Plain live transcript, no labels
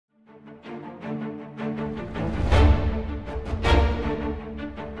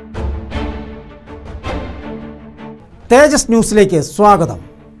തേജസ് ന്യൂസിലേക്ക് സ്വാഗതം.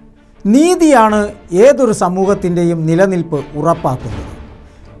 നീതിയാണ് ഏതൊരു സമൂഹത്തിൻ്റെയും നിലനിൽപ്പ് ഉറപ്പാക്കുന്നത്.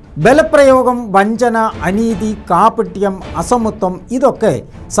 ബലപ്രയോഗം, വഞ്ചന, അനീതി, കാപട്യം, അസമത്വം ഇതൊക്കെ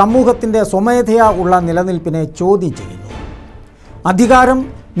സമൂഹത്തിൻ്റെ സ്വമേധയാ ഉള്ള നിലനിൽപ്പിനെ ചോദ്യം ചെയ്യുന്നു. അധികാരം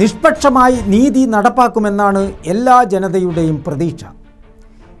നിഷ്പക്ഷമായി നീതി നടപ്പാക്കുമെന്നാണ് എല്ലാ ജനതയുടെയും പ്രതീക്ഷ.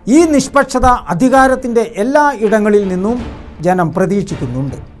 ഈ നിഷ്പക്ഷത അധികാരത്തിൻ്റെ എല്ലാ ഇടങ്ങളിൽ നിന്നും ജനം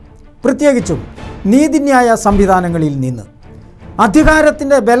പ്രതീക്ഷിക്കുന്നുണ്ട്, പ്രത്യേകിച്ചും നീതിന്യായ സംവിധാനങ്ങളിൽ നിന്ന്.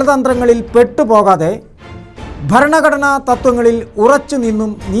 അധികാരത്തിൻ്റെ ബലതന്ത്രങ്ങളിൽ പെട്ടുപോകാതെ ഭരണഘടനാ തത്വങ്ങളിൽ ഉറച്ചു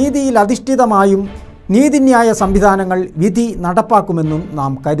നിന്നും നീതിയിൽ അധിഷ്ഠിതമായും നീതിന്യായ സംവിധാനങ്ങൾ വിധി നടപ്പാക്കുമെന്നും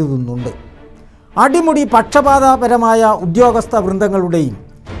നാം കരുതുന്നുണ്ട്. അടിമുടി പക്ഷപാതപരമായ ഉദ്യോഗസ്ഥ വൃന്ദങ്ങളുടെയും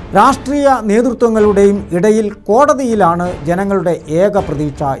രാഷ്ട്രീയ നേതൃത്വങ്ങളുടെയും ഇടയിൽ കോടതിയിലാണ് ജനങ്ങളുടെ ഏക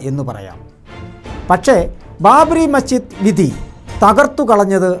പ്രതീക്ഷ എന്ന് പറയാം. പക്ഷേ ബാബറി മസ്ജിദ് വിധി തകർത്തു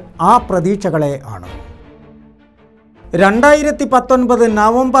കളഞ്ഞത് ആ പ്രതീക്ഷകളെ ആണ്. 2019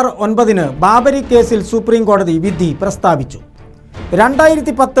 നവംബർ 9 ബാബരി കേസിൽ സുപ്രീം കോടതി വിധി പ്രസ്താവിച്ചു.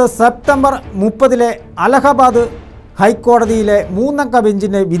 2010 സെപ്റ്റംബർ 30 അലഹബാദ് ഹൈക്കോടതിയിലെ 3-അംഗ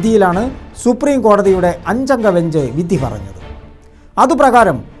ബെഞ്ചിൻ്റെ വിധിയിലാണ് സുപ്രീം കോടതിയുടെ 5-അംഗ ബെഞ്ച് വിധി പറഞ്ഞത്.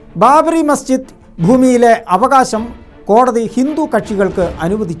 അതുപ്രകാരം ബാബറി മസ്ജിദ് ഭൂമിയിലെ അവകാശം കോടതി ഹിന്ദു കക്ഷികൾക്ക്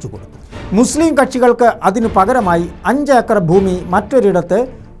അനുവദിച്ചു കൊടുത്തു. മുസ്ലിം കക്ഷികൾക്ക് അതിനു പകരമായി 5 ഏക്കർ ഭൂമി മറ്റൊരിടത്ത്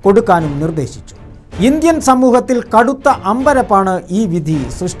കൊടുക്കാനും നിർദ്ദേശിച്ചു. ഇന്ത്യൻ സമൂഹത്തിൽ കടുത്ത അമ്പരപ്പാണ് ഈ വിധി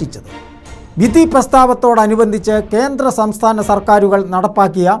സൃഷ്ടിച്ചത്. വിധി പ്രസ്താവത്തോടനുബന്ധിച്ച് കേന്ദ്ര സംസ്ഥാന സർക്കാരുകൾ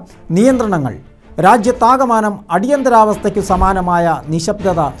നടപ്പാക്കിയ നിയന്ത്രണങ്ങൾ രാജ്യത്താകമാനം അടിയന്തരാവസ്ഥയ്ക്ക് സമാനമായ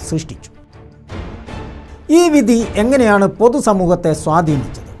നിശബ്ദത സൃഷ്ടിച്ചു. ഈ വിധി എങ്ങനെയാണ് പൊതുസമൂഹത്തെ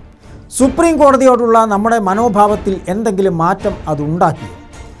സ്വാധീനിച്ചത്? സുപ്രീം കോടതിയോടുള്ള നമ്മുടെ മനോഭാവത്തിൽ എന്തെങ്കിലും മാറ്റം അതുണ്ടാക്കിയോ?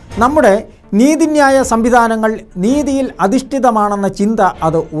 നമ്മുടെ നീതിന്യായ സംവിധാനങ്ങൾ നീതിയിൽ അധിഷ്ഠിതമാണെന്ന ചിന്ത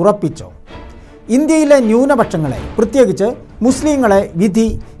അത് ഉറപ്പിച്ചോ? ഇന്ത്യയിലെ ന്യൂനപക്ഷങ്ങളെ, പ്രത്യേകിച്ച് മുസ്ലിങ്ങളെ വിധി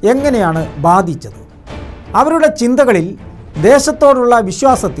എങ്ങനെയാണ് ബാധിച്ചത്? അവരുടെ ചിന്തകളിൽ, ദേശത്തോടുള്ള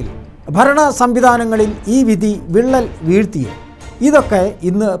വിശ്വാസത്തിൽ, ഭരണ സംവിധാനങ്ങളിൽ ഈ വിധി വിള്ളൽ വീഴ്ത്തിയോ? ഇതൊക്കെ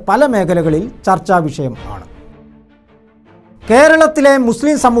ഇന്ന് പല മേഖലകളിൽ ചർച്ചാ വിഷയം ആണ്. കേരളത്തിലെ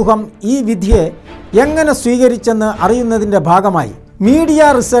മുസ്ലിം സമൂഹം ഈ വിധിയെ എങ്ങനെ സ്വീകരിച്ചെന്ന് അറിയുന്നതിൻ്റെ ഭാഗമായി media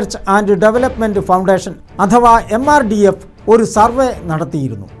research and development foundation അഥവാ MRDF ഒരു സർവേ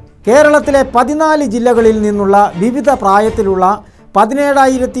നടത്തിയിരുന്നു. കേരളത്തിലെ 14 ജില്ലകളിൽ നിന്നുള്ള വിവിധ പ്രായത്തിലുള്ള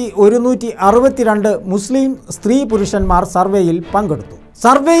 17,162 മുസ്ലിം സ്ത്രീ പുരുഷന്മാർ സർവേയിൽ പങ്കെടുത്തു.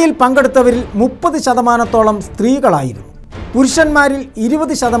 സർവേയിൽ പങ്കെടുത്തവരിൽ 30% സ്ത്രീകളായിരുന്നു. പുരുഷന്മാരിൽ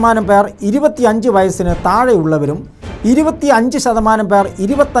 20% പേർ 25 വയസ്സിന് താഴെയുള്ളവരും 25% പേർ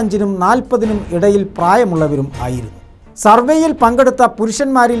 25-നും 40-നും ഇടയിൽ പ്രായമുള്ളവരും ആയിരുന്നു. സർവേയിൽ പങ്കെടുത്ത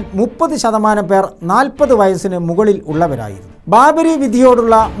പുരുഷന്മാരിൽ 30% പേർ 40 വയസ്സിന് മുകളിൽ ഉള്ളവരായിരുന്നു. ബാബരി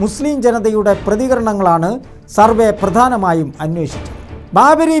വിധിയോടുള്ള മുസ്ലിം ജനതയുടെ പ്രതികരണങ്ങളാണ് സർവേ പ്രധാനമായും അന്വേഷിച്ചത്.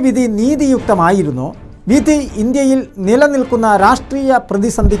 ബാബരി വിധി നീതിയുക്തമായിരുന്നോ? വിധി ഇന്ത്യയിൽ നിലനിൽക്കുന്ന രാഷ്ട്രീയ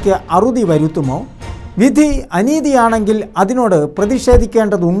പ്രതിസന്ധിക്ക് അറുതി വരുത്തുമോ? വിധി അനീതിയാണെങ്കിൽ അതിനോട്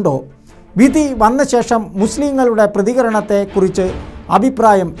പ്രതിഷേധിക്കേണ്ടതുണ്ടോ? വിധി വന്ന ശേഷം മുസ്ലിങ്ങളുടെ പ്രതികരണത്തെക്കുറിച്ച്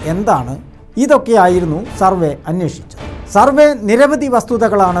അഭിപ്രായം എന്താണ്? ഇതൊക്കെയായിരുന്നു സർവേ അന്വേഷിച്ചത്. സർവേ നിരവധി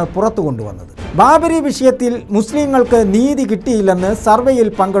വസ്തുതകളാണ് പുറത്തു കൊണ്ടുവന്നത്. ബാബരി വിഷയത്തിൽ മുസ്ലിങ്ങൾക്ക് നീതി കിട്ടിയില്ലെന്ന് സർവേയിൽ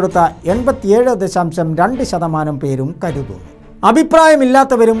പങ്കെടുത്ത 87.2% പേരും കരുതുന്നു.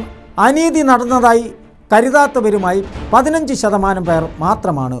 അഭിപ്രായമില്ലാത്തവരും അനീതി നടന്നതായി കരുതാത്തവരുമായി 15% പേർ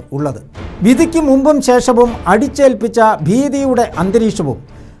മാത്രമാണ് ഉള്ളത്. വിധിക്ക് മുമ്പും ശേഷവും അടിച്ചേൽപ്പിച്ച ഭീതിയുടെ അന്തരീക്ഷവും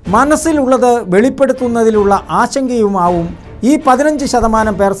മനസ്സിലുള്ളത് വെളിപ്പെടുത്തുന്നതിലുള്ള ആശങ്കയുമാവും ഈ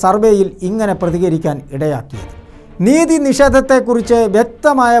 15% പേർ സർവേയിൽ ഇങ്ങനെ പ്രതികരിക്കാൻ ഇടയാക്കിയത്. നീതി നിഷേധത്തെക്കുറിച്ച്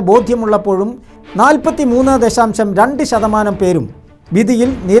വ്യക്തമായ ബോധ്യമുള്ളപ്പോഴും 43.2% പേരും വിധിയിൽ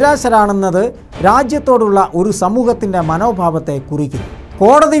നിരാശരാണെന്നത് രാജ്യത്തോടുള്ള ഒരു സമൂഹത്തിൻ്റെ മനോഭാവത്തെ കുറിക്കുന്നു.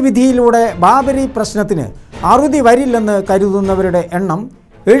 കോടതി വിധിയിലൂടെ ബാബരി പ്രശ്നത്തിന് അറുതി വരില്ലെന്ന് കരുതുന്നവരുടെ എണ്ണം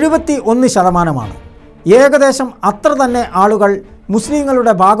 71%. ഏകദേശം അത്ര തന്നെ ആളുകൾ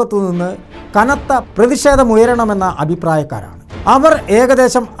മുസ്ലിങ്ങളുടെ ഭാഗത്തുനിന്ന് കനത്ത പ്രതിഷേധമുയരണമെന്ന അഭിപ്രായക്കാരാണ്. അവർ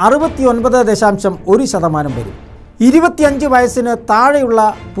ഏകദേശം 69.1% വരും. 25 വയസ്സിന് താഴെയുള്ള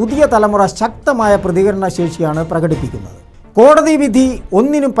പുതിയ തലമുറ ശക്തമായ പ്രതികരണ ശേഷിയാണ് പ്രകടിപ്പിക്കുന്നത്. കോടതി വിധി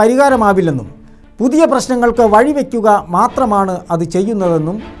ഒന്നിനും പരിഹാരമാവില്ലെന്നും പുതിയ പ്രശ്നങ്ങൾക്ക് വഴിവെക്കുക മാത്രമാണ് അത്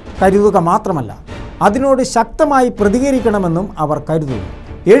ചെയ്യുന്നതെന്നും കരുതുക മാത്രമല്ല, അതിനോട് ശക്തമായി പ്രതികരിക്കണമെന്നും അവർ കരുതുന്നു.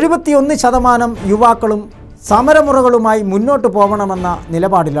 71% യുവാക്കളും സമരമുറകളുമായി മുന്നോട്ട് പോകണമെന്ന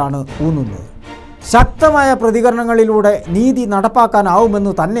നിലപാടിലാണ് ഊന്നുന്നത്. ശക്തമായ പ്രതികരണങ്ങളിലൂടെ നീതി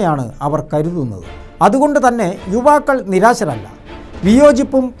നടപ്പാക്കാനാവുമെന്ന് തന്നെയാണ് അവർ കരുതുന്നത്. അതുകൊണ്ട് തന്നെ യുവാക്കൾ നിരാശരല്ല.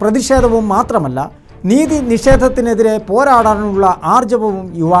 വിയോജിപ്പും പ്രതിഷേധവും മാത്രമല്ല, നീതി നിഷേധത്തിനെതിരെ പോരാടാനുള്ള ആർജവവും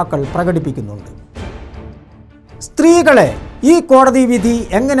യുവാക്കൾ പ്രകടിപ്പിക്കുന്നുണ്ട്. സ്ത്രീകളെ ഈ കോടതി വിധി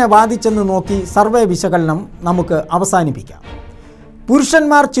എങ്ങനെ ബാധിച്ചെന്ന് നോക്കി സർവേ വിശകലനം നമുക്ക് അവസാനിപ്പിക്കാം.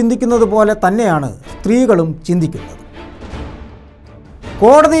 പുരുഷന്മാർ ചിന്തിക്കുന്നത് പോലെ തന്നെയാണ് സ്ത്രീകളും ചിന്തിക്കുന്നത്.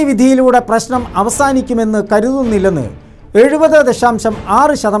 കോടതി വിധിയിലൂടെ പ്രശ്നം അവസാനിക്കുമെന്ന് കരുതുന്നില്ലെന്ന്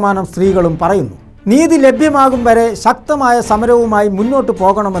 70.6% സ്ത്രീകളും പറയുന്നു. നീതി ലഭ്യമാകും വരെ ശക്തമായ സമരവുമായി മുന്നോട്ട്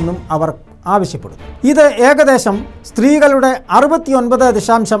പോകണമെന്നും അവർ ആവശ്യപ്പെടുന്നു. ഇത് ഏകദേശം സ്ത്രീകളുടെ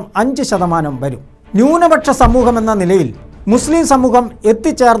 69.5% വരും. ന്യൂനപക്ഷ സമൂഹമെന്ന നിലയിൽ മുസ്ലിം സമൂഹം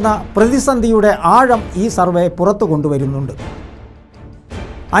എത്തിച്ചേർന്ന പ്രതിസന്ധിയുടെ ആഴം ഈ സർവേ പുറത്തു കൊണ്ടുവരുന്നുണ്ട്.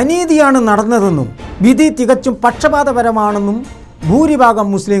 അനീതിയാണ് നടന്നതെന്നും വിധി തികച്ചും പക്ഷപാതപരമാണെന്നും ഭൂരിഭാഗം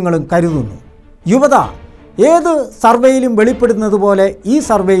മുസ്ലിങ്ങളും കരുതുന്നു. യുവത ഏത് സർവേയിലും വെളിപ്പെടുന്നത് പോലെ ഈ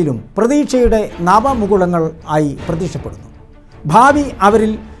സർവേയിലും പ്രതീക്ഷയുടെ നവമുകുളങ്ങൾ ആയി പ്രത്യക്ഷപ്പെടുന്നു. ഭാവി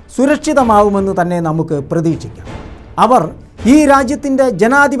അവരിൽ സുരക്ഷിതമാവുമെന്ന് തന്നെ നമുക്ക് പ്രതീക്ഷിക്കാം. അവർ ഈ രാജ്യത്തിൻ്റെ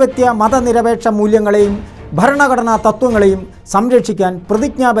ജനാധിപത്യ മതനിരപേക്ഷ മൂല്യങ്ങളെയും ഭരണഘടനാ തത്വങ്ങളെയും സംരക്ഷിക്കാൻ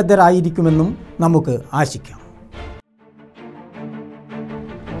പ്രതിജ്ഞാബദ്ധരായിരിക്കുമെന്നും നമുക്ക് ആശിക്കാം.